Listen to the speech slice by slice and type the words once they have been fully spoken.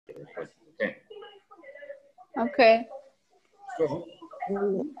Okay. Okay. So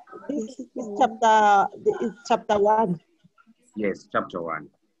This is chapter 1. yes, chapter 1.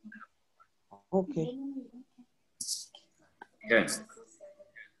 Okay. Okay.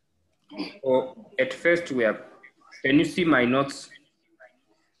 So at first we are. Can you see my notes?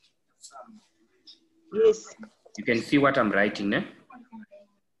 Yes. You can see what I'm writing, eh?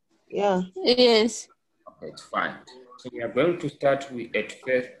 Yeah. Yes. Okay, it's fine. So we are going to start with at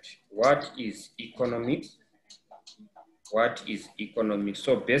first, what is economics? What is economics?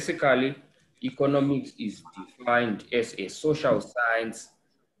 So basically, economics is defined as a social science.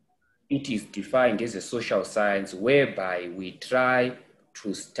 It is defined as a social science whereby we try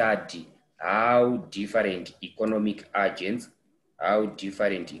to study how different economic agents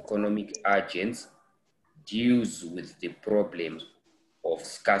deals with the problem of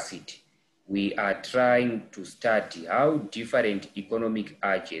scarcity. We are trying to study how different economic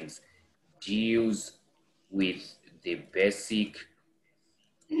agents deals with the basic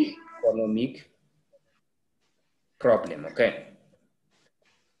economic problem, okay?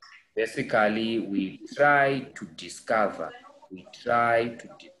 Basically, we try to discover the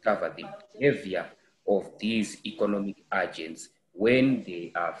behavior of these economic agents when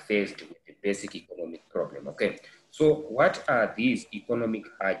they are faced with the basic economic problem, okay? So what are these economic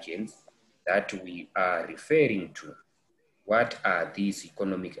agents that we are referring to? What are these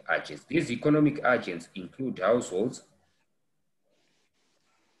economic agents? These economic agents include households,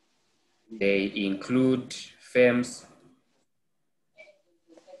 they include firms,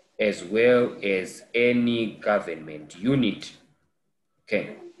 as well as any government unit.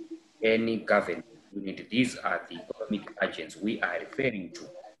 Okay, any government unit. These are the economic agents we are referring to.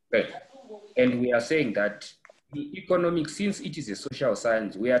 Okay, and we are saying that the economic, since it is a social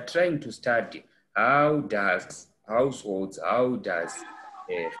science, we are trying to study how does households, how does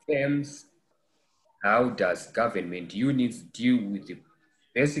firms, how does government units deal with the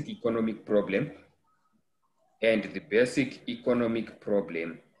basic economic problem, and the basic economic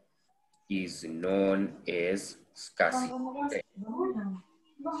problem is known as scarcity. Okay.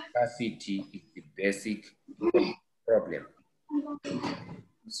 Scarcity is the basic problem.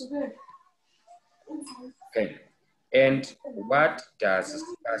 Okay. And what does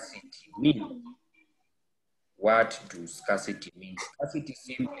scarcity mean? What does scarcity mean? Scarcity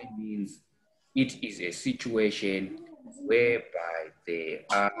simply means it is a situation whereby there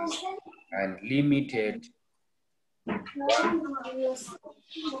are unlimited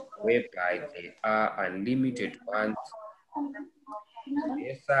ones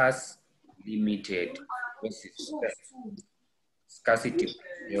versus limited resources. Scarcity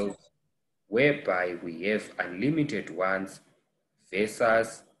prevails whereby we have unlimited ones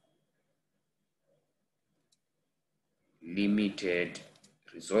versus limited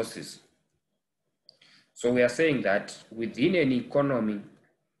resources. So we are saying that within an economy,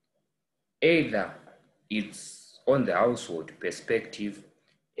 either it's on the household perspective,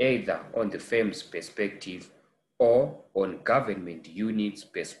 either on the firm's perspective, or on government units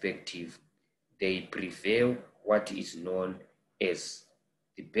perspective, they prevail what is known as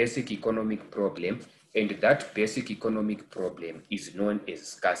the basic economic problem, and that basic economic problem is known as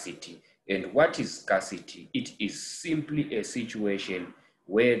scarcity. And what is scarcity? It is simply a situation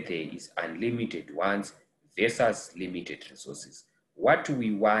where there is unlimited ones versus limited resources. What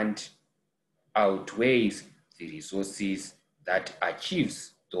we want outweighs the resources that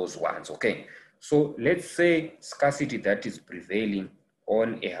achieves those ones, okay? So let's say scarcity that is prevailing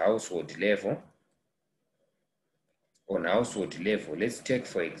on a household level. Let's take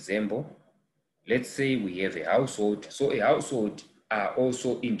for example, let's say we have a household. So a household are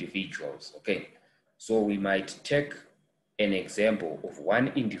also individuals, okay? So we might take an example of one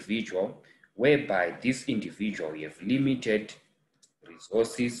individual whereby this individual have limited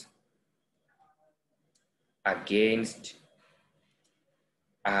resources against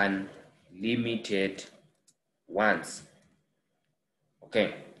unlimited ones.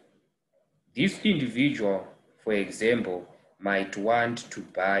 Okay, this individual, for example, might want to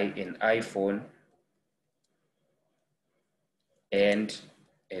buy an iPhone and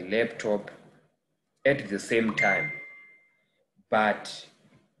a laptop at the same time, but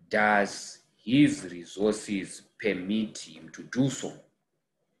does his resources permit him to do so?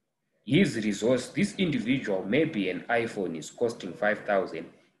 This individual, maybe an iPhone is costing 5,000,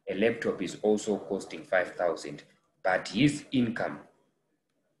 a laptop is also costing 5,000, but his income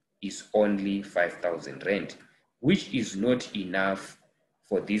is only 5,000 rand, which is not enough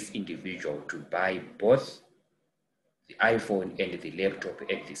for this individual to buy both the iPhone and the laptop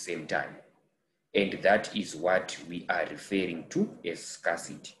at the same time. And that is what we are referring to as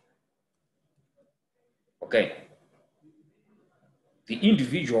scarcity. Okay. The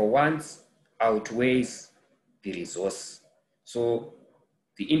individual wants outweighs the resource. So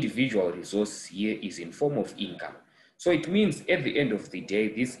the individual resource here is in form of income. So it means at the end of the day,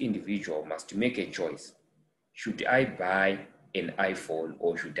 this individual must make a choice. Should I buy an iPhone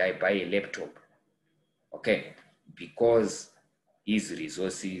or should I buy a laptop? Okay, because his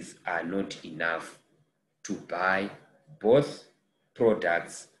resources are not enough to buy both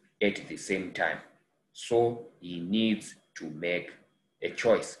products at the same time. So he needs to make a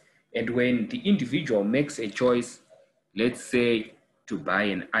choice. And when the individual makes a choice, let's say to buy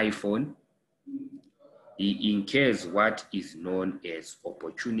an iPhone, he incurs what is known as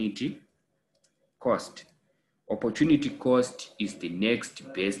opportunity cost. Opportunity cost is the next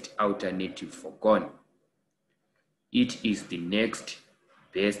best alternative forgone. It is the next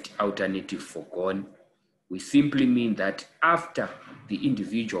best alternative forgone. We simply mean that after the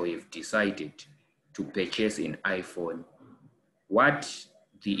individual have decided to purchase an iPhone, what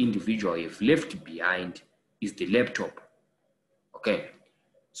the individual have left behind is the laptop. Okay,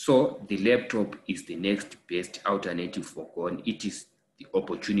 so the laptop is the next best alternative forgone. It is the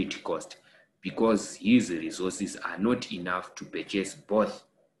opportunity cost because his resources are not enough to purchase both.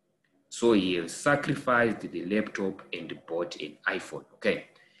 So he has sacrificed the laptop and bought an iPhone, okay?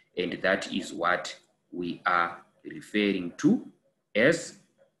 And that is what we are referring to as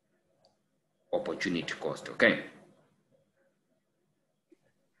opportunity cost, okay?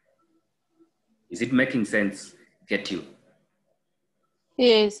 Is it making sense? Get you?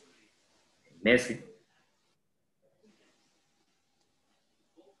 Yes. Mercy?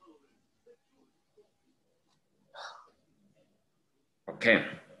 Okay.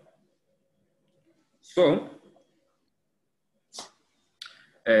 So,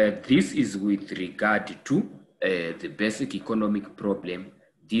 this is with regard to the basic economic problem.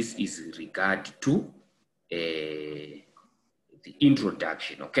 This is regard to the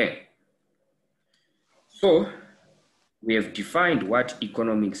introduction, okay? So, we have defined what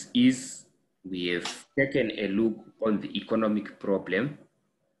economics is. We have taken a look on the economic problem,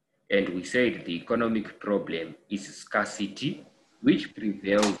 and we said the economic problem is scarcity, which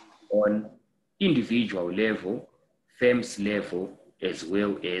prevails on individual level, firms level, as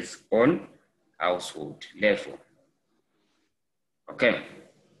well as on household level. Okay.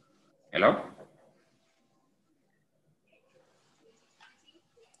 Hello?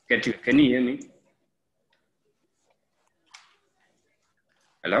 Can you hear me?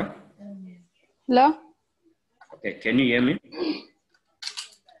 Hello? Hello? Okay, can you hear me?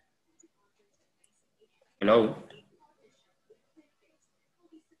 Hello?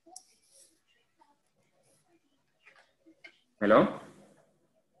 Hello?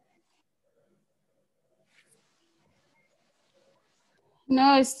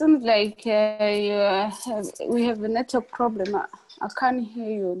 No, it seems like we have a network problem. I can't hear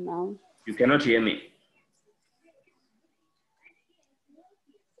you now. You cannot hear me?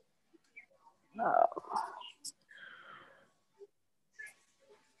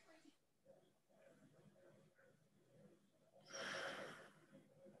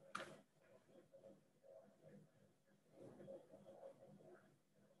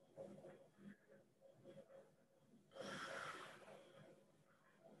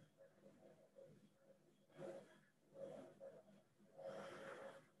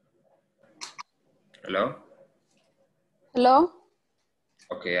 Hello? Hello?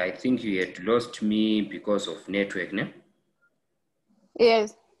 Okay, I think you had lost me because of network, no?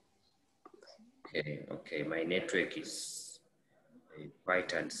 Yes. Okay, my network is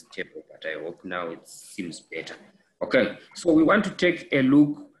quite unstable, but I hope now it seems better. Okay, so we want to take a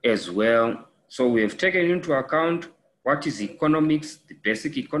look as well. So we have taken into account what is economics, the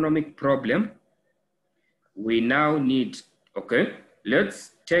basic economic problem. We now need, okay,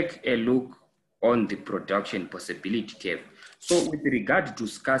 let's take a look on the production possibility curve. So with regard to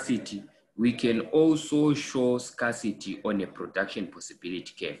scarcity, we can also show scarcity on a production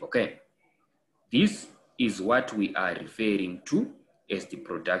possibility curve, okay? This is what we are referring to as the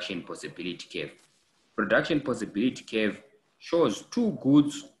production possibility curve. Production possibility curve shows two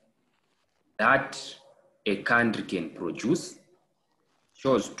goods that a country can produce,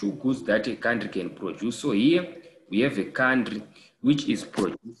 shows two goods that a country can produce. So here we have a country which is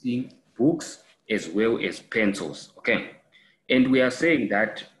producing books as well as pencils, okay? And we are saying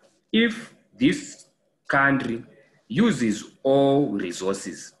that if this country uses all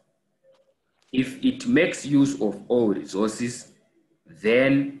resources, if it makes use of all resources,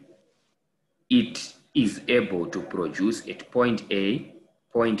 then it is able to produce at point A,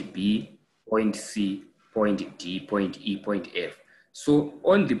 point B, point C, point D, point E, point F. So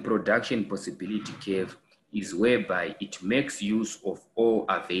on the production possibility curve, is whereby it makes use of all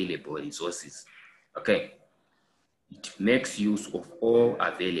available resources. Okay, it makes use of all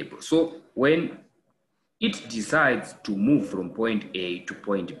available. So when it decides to move from point A to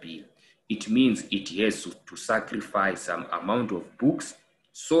point B, it means it has to sacrifice some amount of books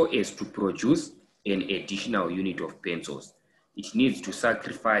so as to produce an additional unit of pencils. It needs to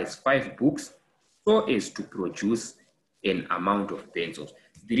sacrifice 5 books so as to produce an amount of pencils.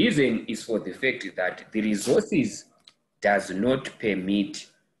 The reason is for the fact that the resources does not permit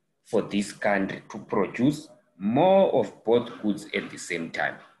for this country to produce more of both goods at the same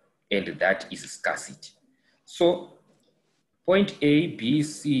time, and that is scarcity. So point A, B,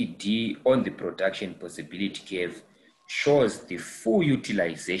 C, D on the production possibility curve shows the full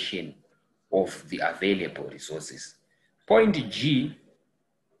utilization of the available resources. Point G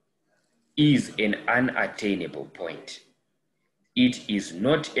is an unattainable point. It is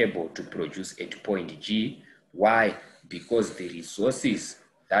not able to produce at point G. Why? Because the resources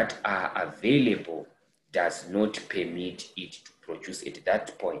that are available does not permit it to produce at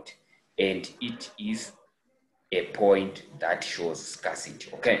that point, and it is a point that shows scarcity.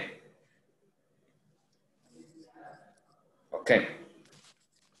 Okay. Okay.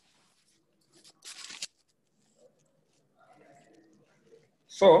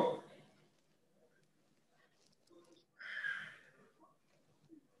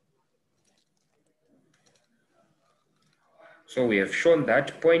 So we have shown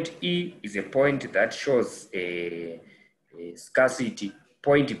that point E is a point that shows a scarcity.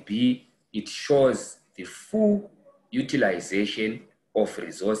 Point B, it shows the full utilization of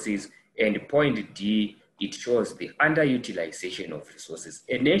resources. And point D, it shows the underutilization of resources.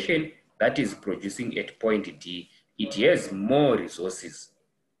 A nation that is producing at point D, it has more resources,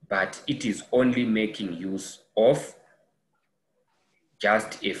 but it is only making use of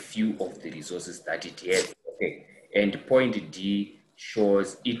just a few of the resources that it has. Okay. And point D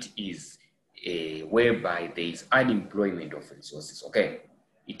shows it is whereby there is unemployment of resources. Okay.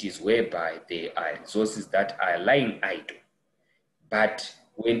 It is whereby there are resources that are lying idle. But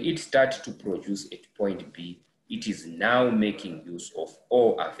when it starts to produce at point B, it is now making use of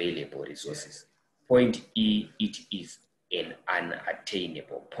all available resources. Point E, it is an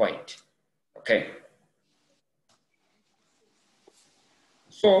unattainable point. Okay.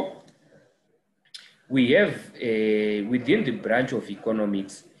 So we have within the branch of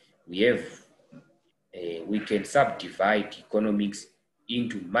economics, we can subdivide economics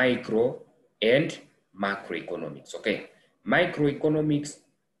into micro and macroeconomics. Okay, microeconomics,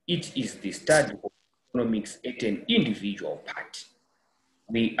 it is the study of economics at an individual part.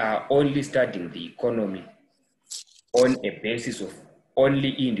 We are only studying the economy on a basis of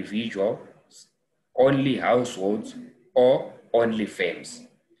only individuals, only households, or only firms.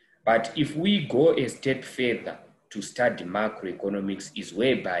 But if we go a step further to study macroeconomics, is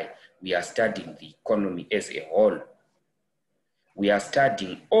whereby we are studying the economy as a whole. We are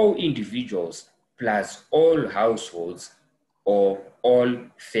studying all individuals plus all households or all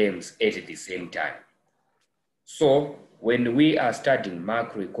firms at the same time. So when we are studying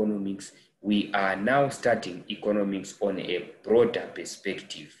macroeconomics, we are now studying economics on a broader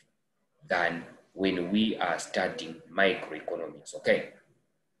perspective than when we are studying microeconomics. Okay.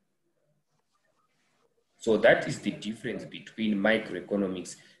 So that is the difference between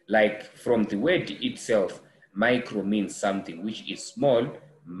microeconomics. Like from the word itself, micro means something which is small,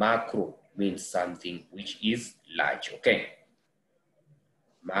 macro means something which is large. Okay.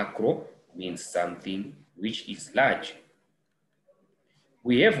 Macro means something which is large.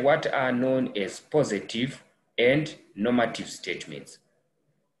 We have what are known as positive and normative statements.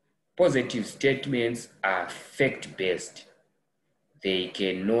 Positive statements are fact-based. They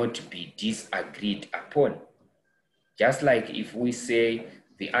cannot be disagreed upon. Just like if we say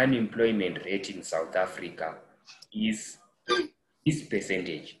the unemployment rate in South Africa is this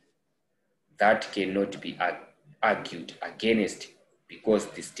percentage, that cannot be argued against because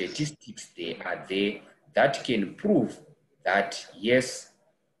the statistics they are there that can prove that yes,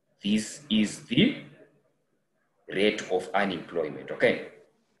 this is the rate of unemployment. Okay.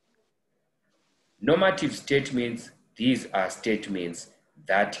 Normative statements, these are statements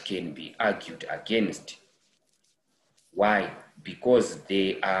that can be argued against. Why? Because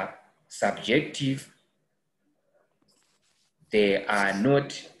they are subjective, they are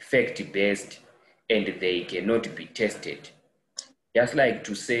not fact-based, and they cannot be tested. Just like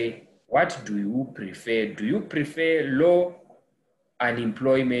to say, what do you prefer? Do you prefer low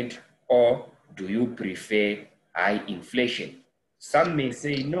unemployment or do you prefer high inflation? Some may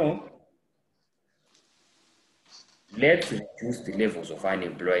say, no, let's reduce the levels of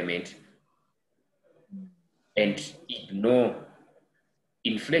unemployment and ignore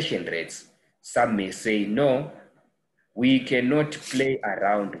inflation rates. Some may say, no, we cannot play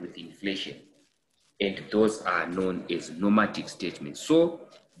around with inflation. And those are known as normative statements. So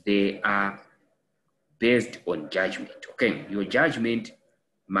they are based on judgment. Okay, your judgment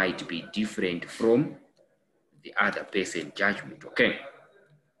might be different from the other person's judgment. Okay.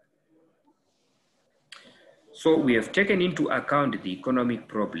 So we have taken into account the economic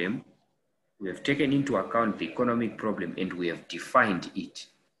problem. We have taken into account the economic problem and we have defined it.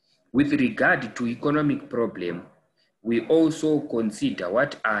 With regard to economic problem, we also consider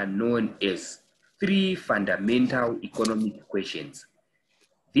what are known as three fundamental economic questions.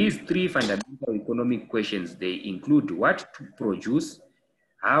 These three fundamental economic questions, they include what to produce,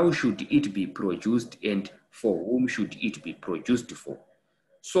 how should it be produced, and for whom should it be produced for.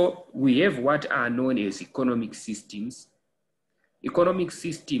 So we have what are known as economic systems. Economic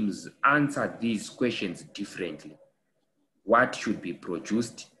systems answer these questions differently. What should be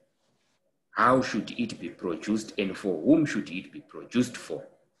produced, how should it be produced, and for whom should it be produced for?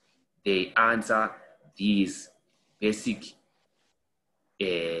 They answer these basic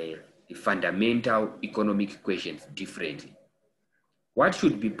fundamental economic questions differently. What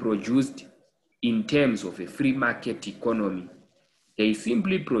should be produced in terms of a free market economy? They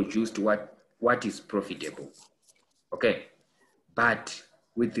simply produced what is profitable. Okay, but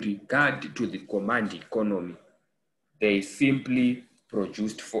with regard to the command economy, they simply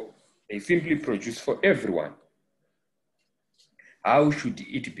produce for everyone. How should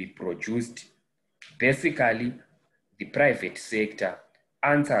it be produced? Basically, the private sector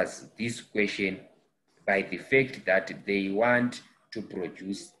answers this question by the fact that they want to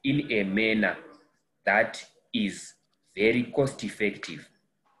produce in a manner that is very cost effective.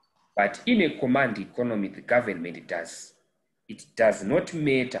 But in a command economy, the government it does not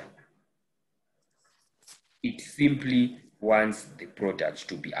matter. It simply wants the product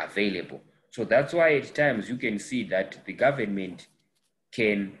to be available. So that's why at times you can see that the government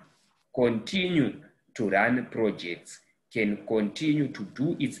can continue to run projects, can continue to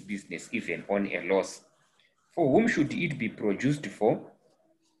do its business even on a loss. For whom should it be produced for?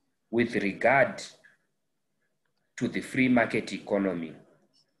 With regard to the free market economy,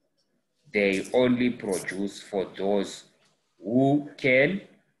 they only produce for those who can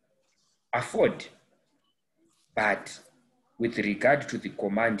afford. But with regard to the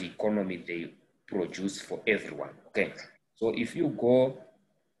command economy, they produce for everyone. Okay. So if you go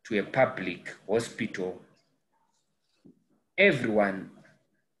to a public hospital, everyone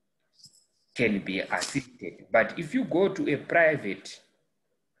can be assisted. But if you go to a private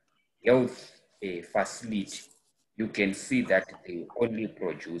health facility, you can see that they only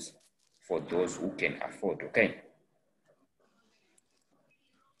produce for those who can afford. Okay.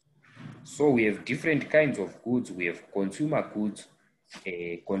 So we have different kinds of goods. We have consumer goods.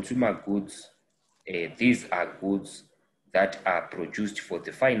 These are goods that are produced for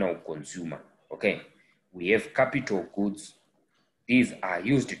the final consumer. Okay. We have capital goods. These are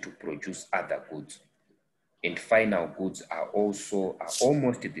used to produce other goods. And final goods are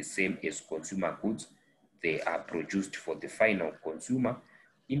almost the same as consumer goods. They are produced for the final consumer.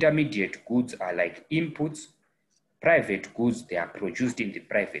 Intermediate goods are like inputs. Private goods, they are produced in the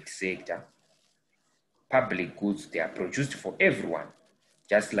private sector. Public goods, they are produced for everyone.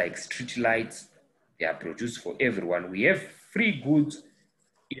 Just like street lights, they are produced for everyone. We have free goods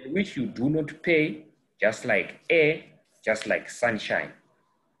in which you do not pay, just like air, just like sunshine.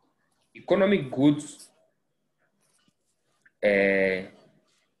 Economic goods,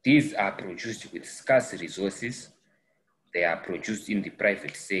 these are produced with scarce resources. They are produced in the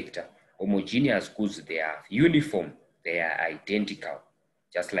private sector. Homogeneous goods, they are uniform, they are identical,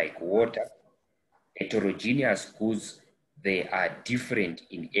 just like water. Heterogeneous goods, they are different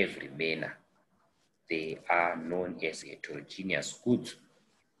in every manner. They are known as heterogeneous goods.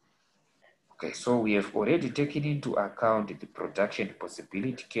 Okay, so we have already taken into account the production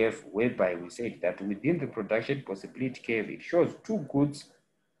possibility curve, whereby we said that within the production possibility curve, it shows two goods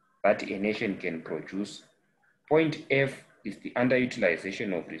that a nation can produce. Point F is the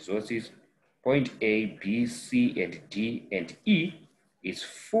underutilization of resources. Point A, B, C, and D, and E is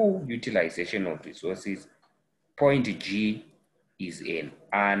full utilization of resources. Point G is an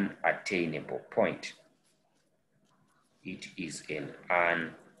unattainable point. It is an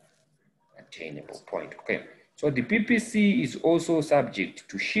unattainable point. Okay, so the PPC is also subject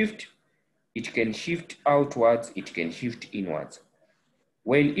to shift. It can shift outwards, it can shift inwards.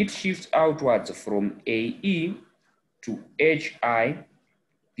 When it shifts outwards from AE to HI,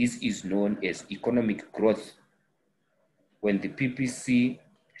 this is known as economic growth. When the PPC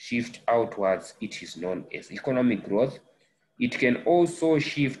shift outwards, it is known as economic growth. It can also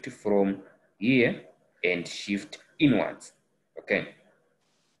shift from here and shift inwards, okay?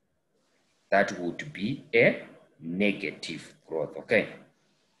 That would be a negative growth, okay?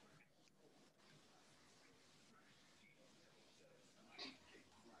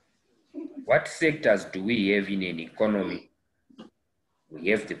 What sectors do we have in an economy? We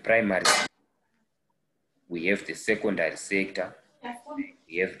have the primary, we have the secondary sector,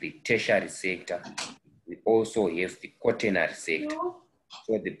 we have the tertiary sector, we also have the quaternary sector.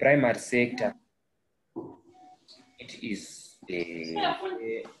 So the primary sector, it is the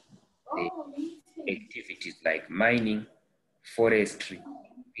activities like mining, forestry,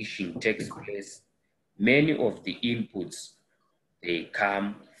 fishing takes place. Many of the inputs, they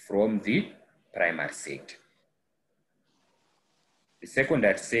come from the primary sector. The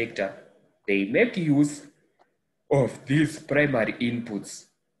secondary sector, they make use of these primary inputs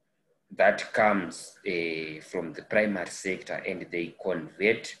that comes from the primary sector, and they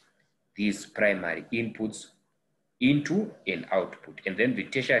convert these primary inputs into an output. And then the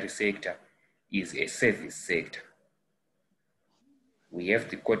tertiary sector is a service sector. We have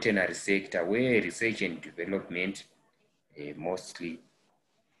the quaternary sector where research and development mostly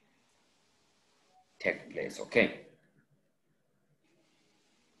take place, okay?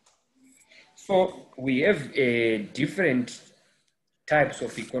 So we have different types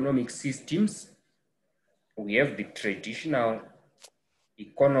of economic systems. We have the traditional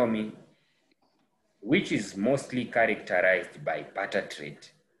economy, which is mostly characterized by barter trade.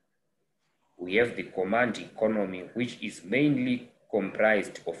 We have the command economy, which is mainly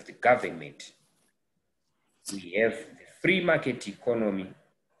comprised of the government. We have the free market economy.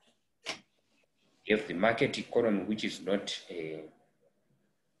 We have the market economy, which is not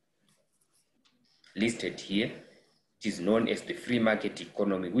listed here. It is known as the free market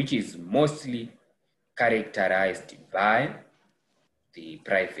economy, which is mostly characterized by the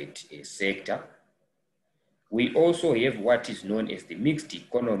private sector. We also have what is known as the mixed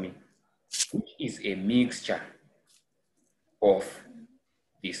economy, which is a mixture of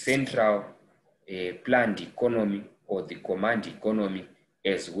the central planned economy or the command economy,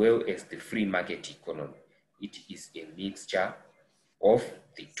 as well as the free market economy. It is a mixture of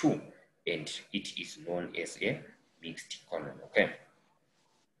the two, and it is known as a mixed economy, okay?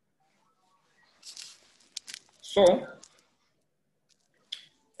 So,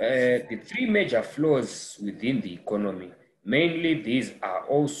 the three major flows within the economy, mainly these are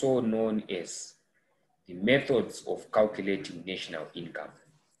also known as the methods of calculating national income.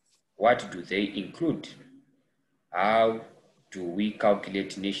 What do they include? How do we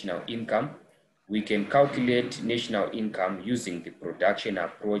calculate national income? We can calculate national income using the production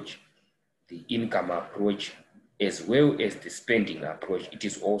approach, the income approach, as well as the spending approach. It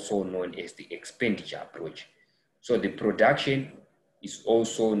is also known as the expenditure approach. So the production is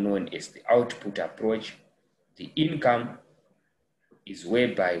also known as the output approach. The income is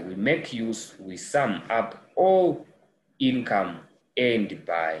whereby we sum up all income earned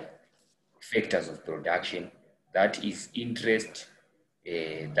by factors of production, that is interest,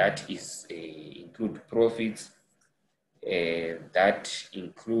 that is include profits, that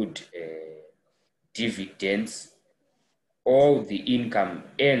include dividends, all the income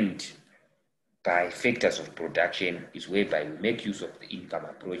earned by factors of production is whereby we make use of the income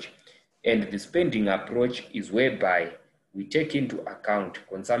approach. And the spending approach is whereby we take into account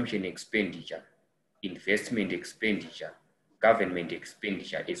consumption expenditure, investment expenditure, government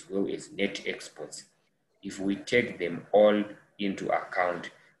expenditure, as well as net exports. If we take them all into account,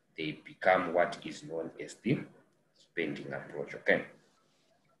 they become what is known as the spending approach, okay?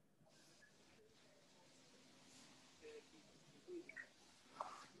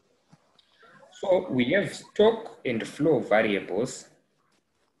 So we have stock and flow variables.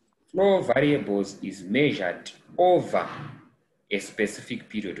 Flow variables is measured over a specific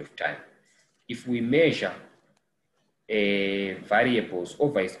period of time. If we measure variables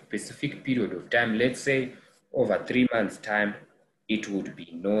over a specific period of time, let's say over 3 months' time, it would be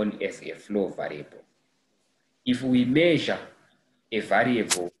known as a flow variable. If we measure a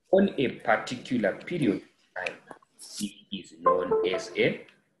variable on a particular period of time, it is known as a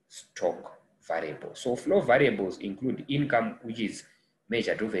stock variable. So flow variables include income, which is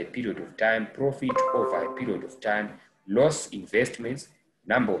measured over a period of time, profit over a period of time, loss investments,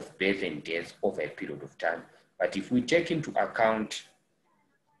 number of births and deaths over a period of time. But if we take into account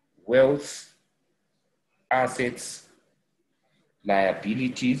wealth, assets,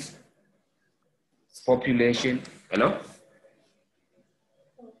 liabilities, population, hello?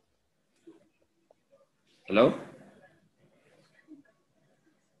 Hello?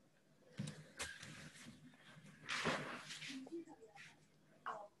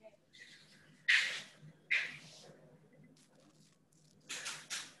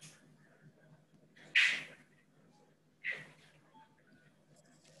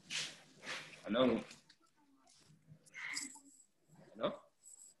 Hello? Hello?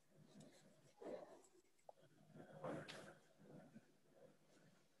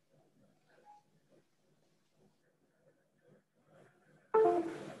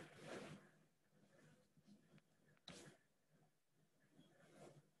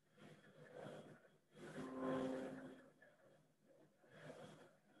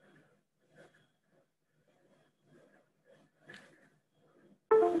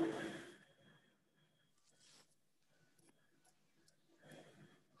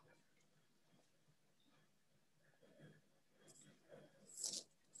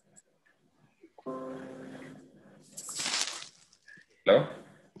 Hello?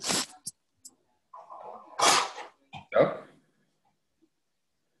 Hello?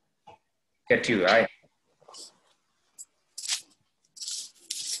 Get you, right?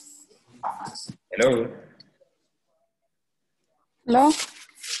 Hello? Hello?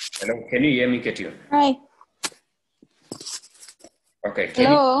 Hello? Can you hear me, Ketu? Hi. Okay, can you?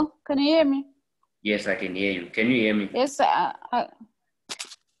 Hello? Can you hear me? Yes, I can hear you. Can you hear me? Yes, yes,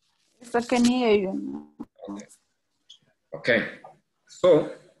 I can hear you. Okay. Okay.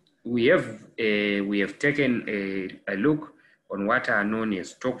 So we have taken a look on what are known as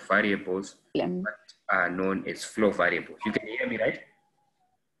stock variables, what are known as flow variables. You can hear me, right?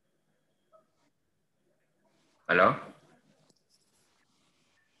 Hello?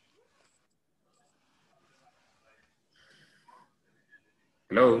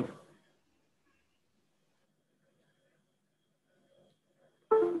 Hello?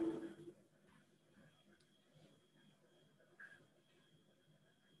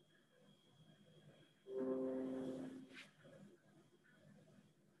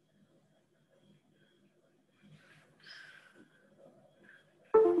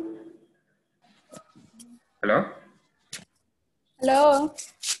 Hello? Hello?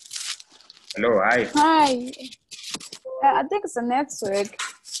 Hello, hi. Hi. I think it's a network.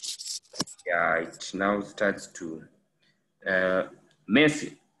 Yeah, it now starts to.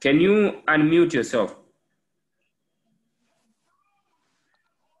 Messi, can you unmute yourself?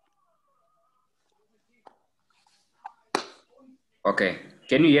 Okay.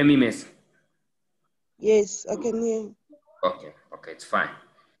 Can you hear me, Messi? Yes, I can hear. Okay, okay, it's fine.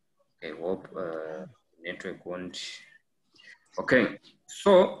 Okay, hope network won't. Okay,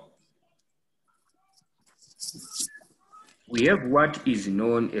 so we have what is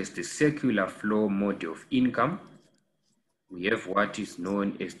known as the circular flow model of income. We have what is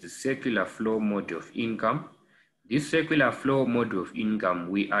known as the circular flow model of income. This circular flow model of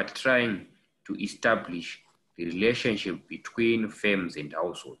income, we are trying to establish the relationship between firms and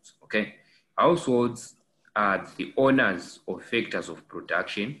households, okay? Households are the owners of factors of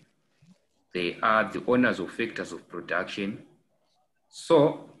production. They are the owners of factors of production.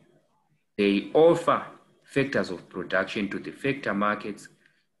 So they offer factors of production to the factor markets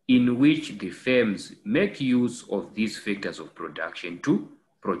in which the firms make use of these factors of production to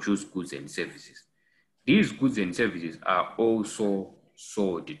produce goods and services. These goods and services are also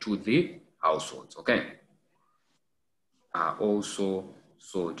sold to the households, okay? Are also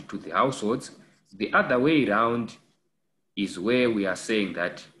sold to the households. The other way around is where we are saying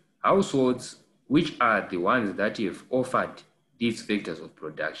that households, which are the ones that have offered these factors of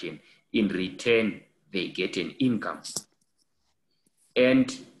production, in return, they get an income.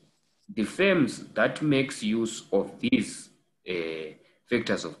 And the firms that makes use of these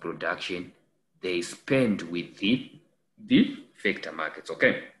factors of production, they spend with the factor markets,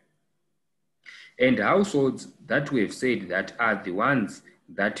 okay? And households that we have said that are the ones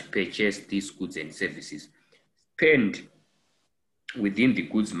that purchase these goods and services spend within the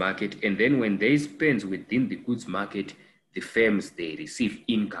goods market, and then when they spend within the goods market, the firms, they receive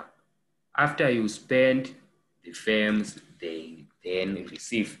income. After you spend, the firms, they then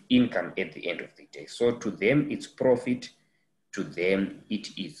receive income at the end of the day. So to them, it's profit. To them,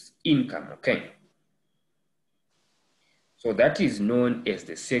 it is income, okay? So that is known as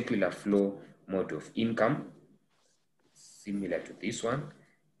the circular flow mode of income. Similar to this one,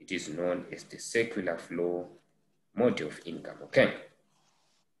 it is known as the circular flow mode of income, okay?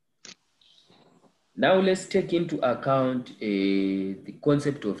 Now let's take into account the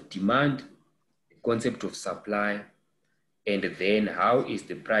concept of demand, the concept of supply, and then how is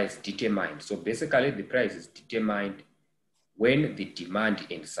the price determined. So basically the price is determined when the demand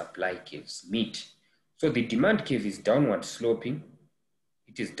and supply curves meet. So the demand curve is downward sloping.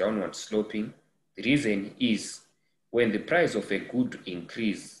 It is downward sloping. The reason is when the price of a good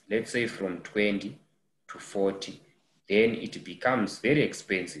increase, let's say from 20 to 40, then it becomes very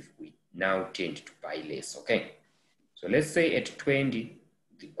expensive. We now tend to buy less, okay? So let's say at 20,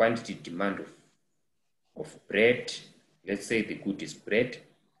 the quantity demand of of bread, let's say the good is bread,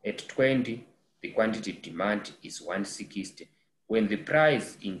 at 20, the quantity demand is 160. When the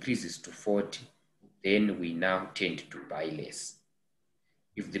price increases to 40, then we now tend to buy less.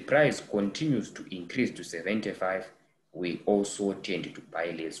 If the price continues to increase to 75, we also tend to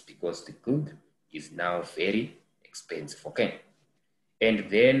buy less because the good is now very expensive, okay? And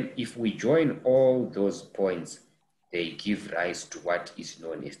then if we join all those points, they give rise to what is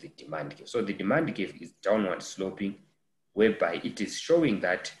known as the demand curve. So the demand curve is downward sloping, whereby it is showing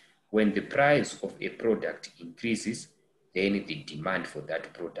that when the price of a product increases, then the demand for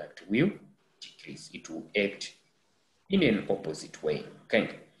that product will decrease. It will act in an opposite way,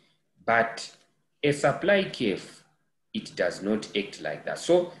 okay? But a supply curve, it does not act like that.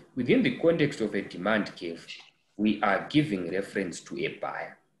 So within the context of a demand curve, we are giving reference to a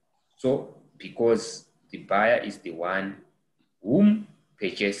buyer. So because the buyer is the one whom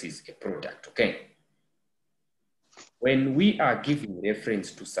purchases a product, okay? When we are giving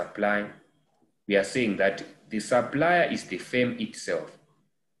reference to supply, we are saying that the supplier is the firm itself.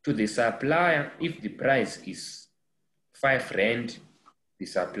 To the supplier, if the price is 5 rand, the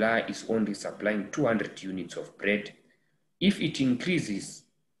supplier is only supplying 200 units of bread. If it increases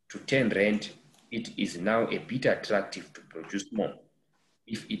to 10 rand, it is now a bit attractive to produce more.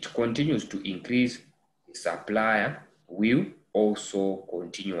 If it continues to increase, the supplier will also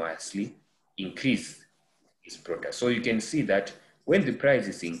continuously increase its product. So you can see that when the price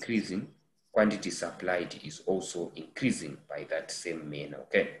is increasing, quantity supplied is also increasing by that same manner,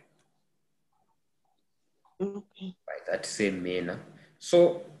 okay? Okay. By that same manner.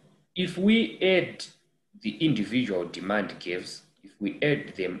 So if we add the individual demand curves, if we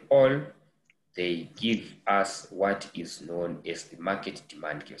add them all, they give us what is known as the market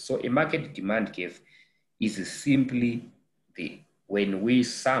demand curve. So a market demand curve is simply when we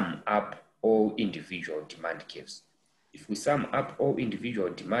sum up all individual demand curves. If we sum up all individual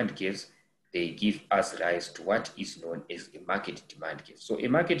demand curves, they give us rise to what is known as a market demand curve. So a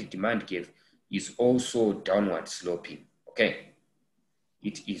market demand curve is also downward sloping, okay?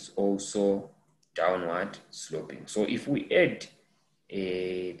 It is also downward sloping. So if we add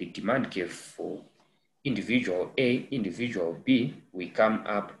the demand curve for individual A, individual B, we come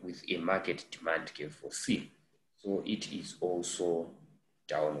up with a market demand curve for C. So it is also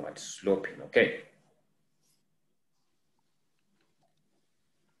downward sloping, okay?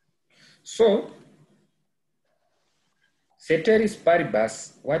 So ceteris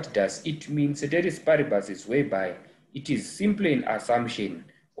paribus, what does it mean? Ceteris paribus is whereby it is simply an assumption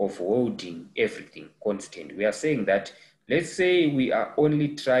of holding everything constant. We are saying that, let's say we are only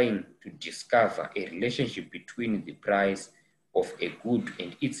trying to discover a relationship between the price of a good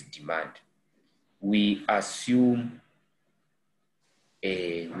and its demand. We assume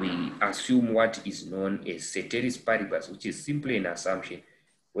what is known as ceteris paribus, which is simply an assumption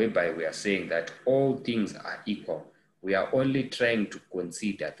whereby we are saying that all things are equal. We are only trying to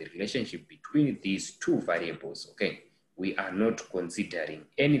consider the relationship between these two variables, okay? We are not considering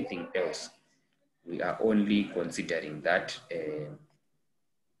anything else. We are only considering that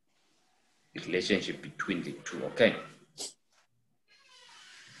relationship between the two, okay?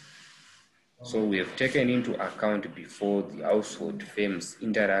 So we have taken into account before the household firms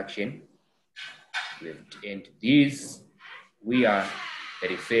interaction. And these we are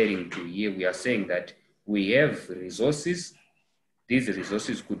referring to here. We are saying that we have resources. These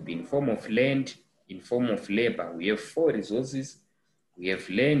resources could be in form of land, in form of labor. We have 4 resources. We have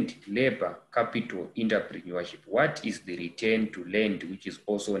land, labor, capital, entrepreneurship. What is the return to land, which is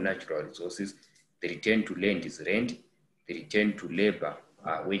also natural resources? The return to land is rent. The return to labor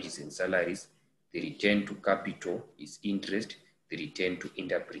are wages and salaries. The return to capital is interest. The return to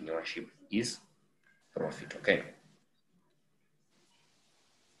entrepreneurship is profit, okay?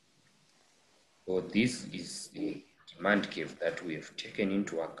 So this is the demand curve that we have taken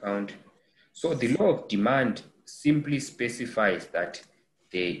into account. So the law of demand simply specifies that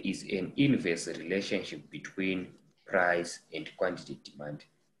there is an inverse relationship between price and quantity demand.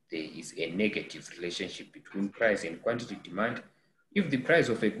 There is a negative relationship between price and quantity demand. If the price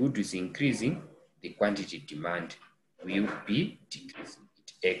of a good is increasing, the quantity demand will be decreasing.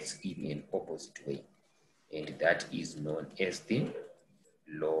 It acts in an opposite way. And that is known as the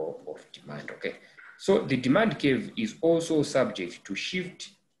law of demand, okay? So the demand curve is also subject to shift.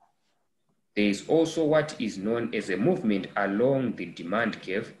 There is also what is known as a movement along the demand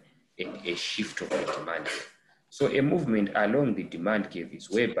curve and a shift of the demand curve. So a movement along the demand curve is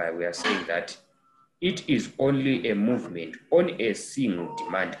whereby we are saying that it is only a movement on a single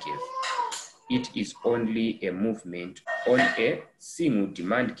demand curve. It is only a movement on a single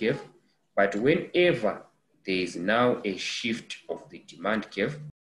demand curve, but whenever there is now a shift of the demand curve